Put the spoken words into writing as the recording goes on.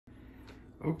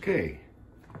Okay,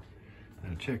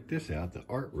 now check this out, the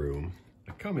art room.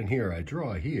 I come in here, I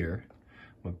draw here,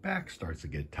 my back starts to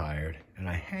get tired, and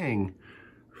I hang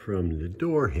from the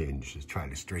door hinge to try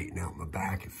to straighten out my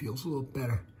back. It feels a little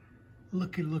better.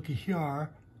 Looky here,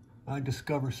 I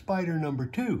discover spider number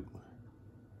 2.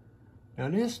 Now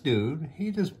this dude,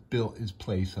 he just built his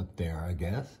place up there, I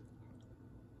guess.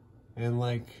 And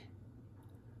like,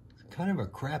 it's kind of a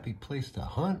crappy place to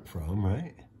hunt from,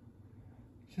 right?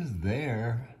 Just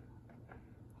there.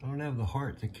 I don't have the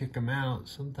heart to kick them out.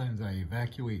 Sometimes I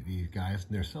evacuate these guys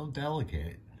and they're so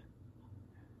delicate.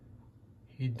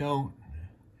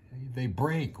 They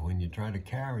break when you try to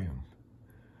carry them.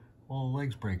 All the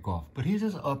legs break off. But he's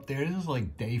just up there. This is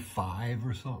like day 5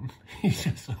 or something. He's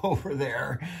just over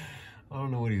there. I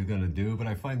don't know what he's gonna do, but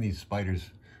I find these spiders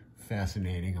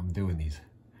fascinating. I'm doing these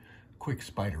quick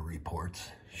spider reports.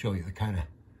 Show you the kind of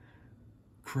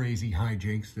crazy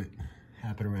hijinks that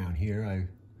happen around here.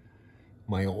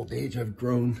 My old age, I've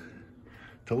grown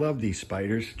to love these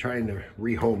spiders, trying to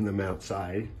rehome them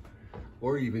outside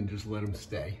or even just let them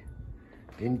stay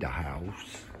in the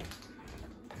house.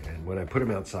 And when I put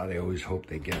them outside, I always hope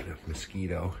they get a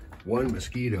mosquito. One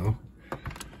mosquito.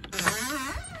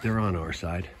 They're on our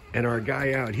side. And our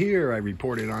guy out here I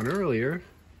reported on earlier,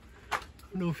 I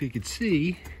don't know if you could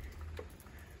see,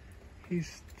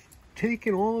 he's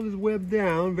taking all of his web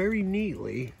down very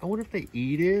neatly. I wonder if they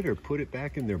eat it or put it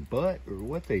back in their butt or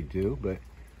what they do, but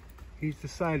he's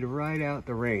decided to ride out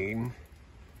the rain,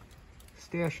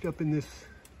 stashed up in this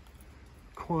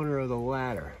corner of the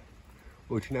ladder,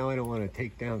 which now I don't want to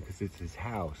take down because it's his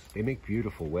house. They make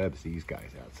beautiful webs, these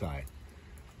guys outside.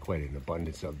 Quite an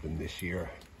abundance of them this year.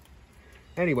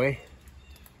 Anyway,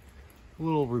 a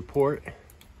little report,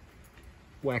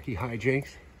 wacky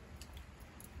hijinks.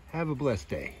 Have a blessed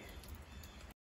day.